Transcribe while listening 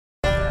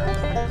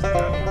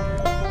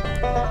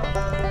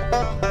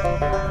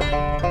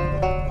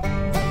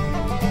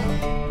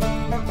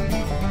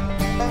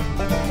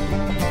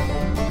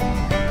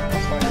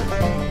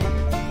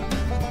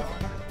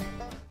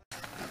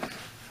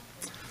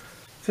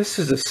This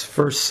is the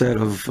first set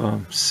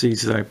of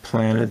seeds that I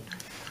planted.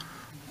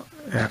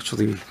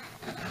 Actually,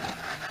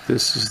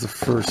 this is the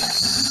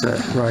first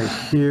set right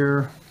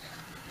here,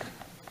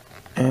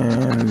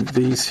 and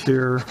these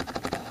here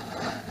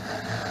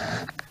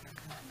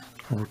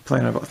were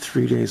planted about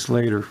 3 days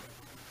later.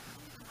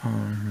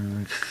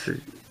 Let's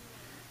see,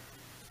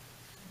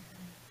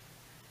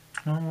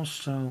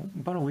 almost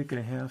about a week and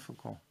a half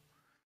ago.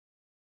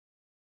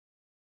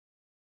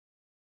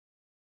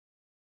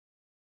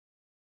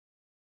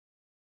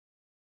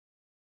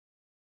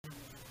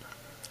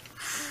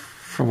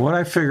 From what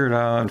I figured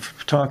out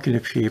from talking to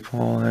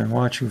people and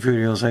watching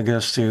videos, I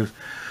guess the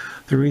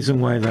reason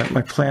why that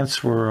my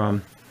plants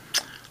were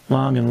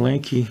long and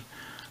lanky,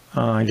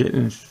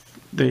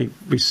 they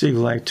received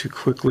light too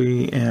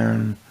quickly,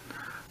 and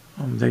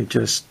they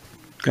just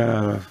got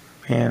out of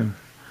hand.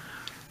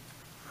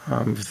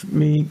 With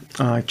me,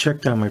 I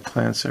checked on my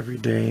plants every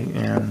day,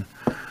 and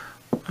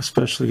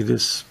especially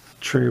this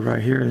tray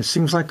right here. And it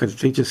seems like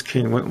they just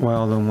went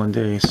wild in one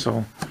day.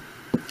 So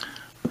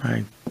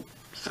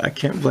I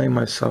can't blame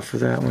myself for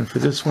that one. For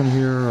this one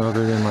here,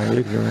 other than my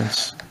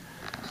ignorance,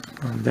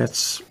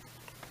 that's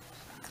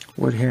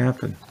what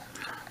happened.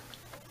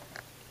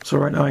 So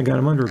right now I got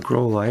them under a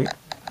grow light,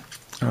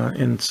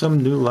 and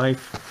some new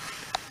life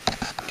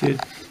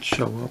did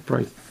show up.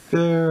 Right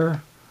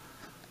there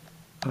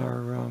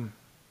are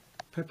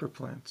pepper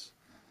plants.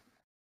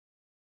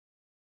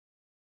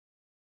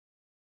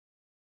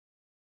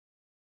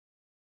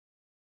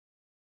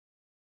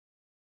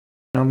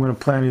 I'm going to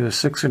plant either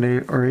 6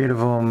 or 8 of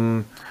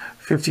them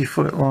 50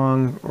 foot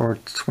long or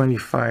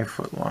 25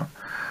 foot long.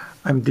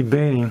 I'm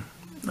debating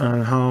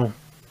on how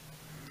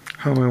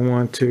I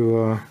want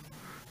to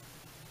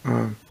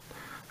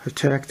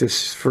attack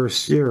this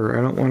first year.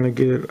 I don't want to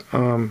get it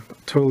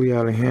totally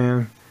out of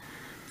hand,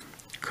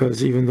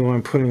 because even though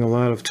I'm putting a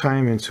lot of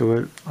time into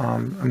it,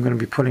 I'm going to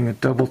be putting a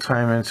double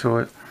time into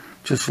it,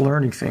 just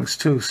learning things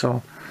too.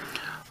 So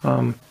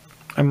I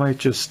might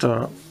just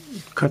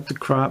cut the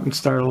crop and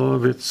start a little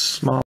bit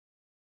small.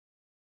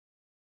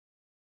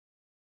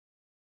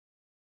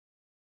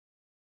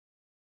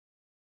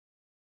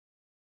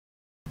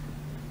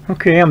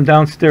 Okay, I'm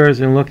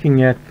downstairs and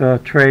looking at the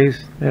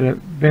trays that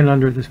have been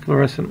under this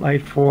fluorescent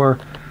light for,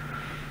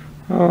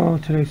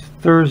 today's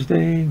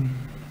Thursday,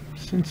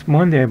 since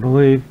Monday I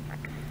believe.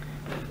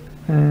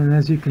 And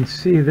as you can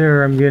see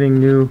there, I'm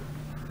getting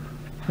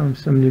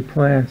some new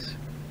plants,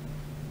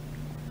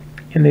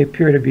 and they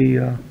appear to be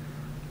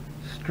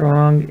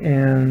strong,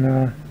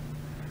 and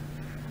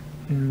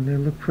they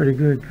look pretty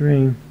good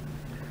green.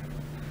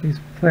 These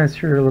plants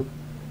here look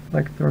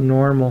like they're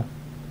normal.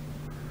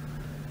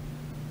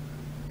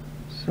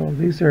 So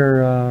these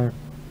are,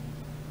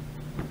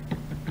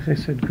 as I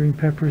said, green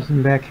peppers,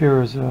 and back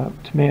here is a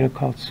tomato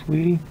called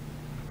Sweetie.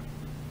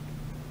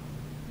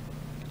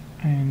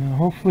 And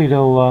hopefully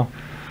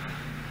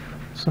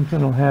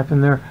something will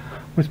happen there.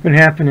 What's been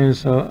happening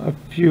is a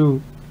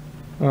few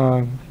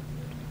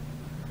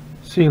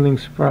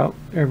seedlings sprout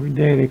every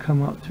day. They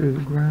come up through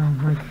the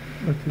ground, right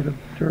through the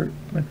dirt,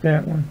 like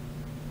that one.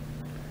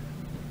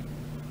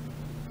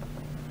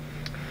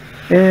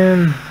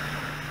 And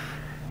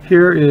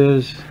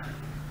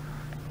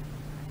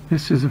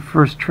this is the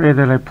first tray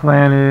that I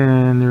planted,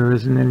 and there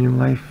isn't any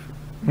life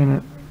in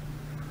it.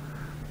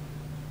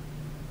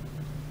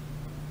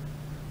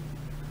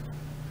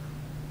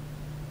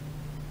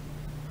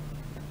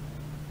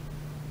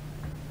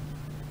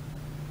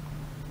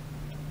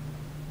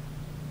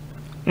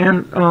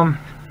 And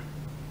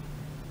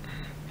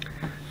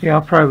yeah,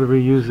 I'll probably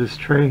reuse this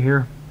tray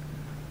here.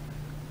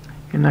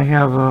 And I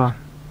have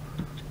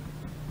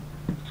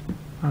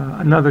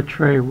another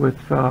tray with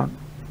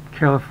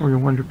California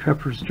Wonder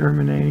Peppers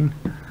germinating,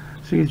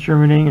 seeds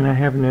germinating, and I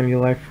haven't any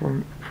life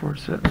form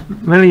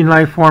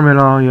at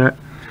all yet.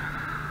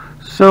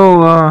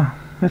 So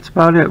that's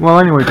about it. Well,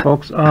 anyway,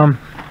 folks,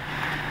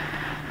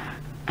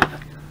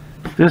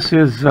 this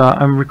is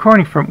I'm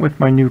recording with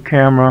my new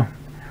camera,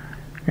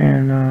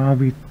 and I'll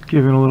be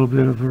giving a little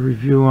bit of a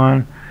review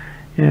on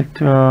it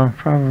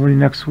probably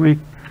next week,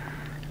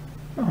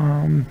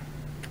 and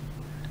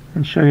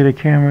show you the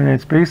camera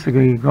that's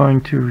basically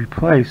going to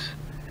replace.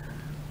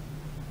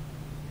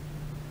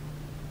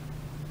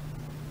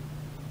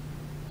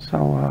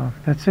 So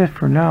that's it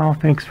for now.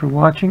 Thanks for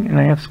watching, and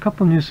I have a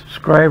couple new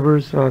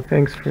subscribers.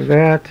 Thanks for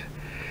that.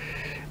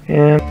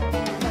 And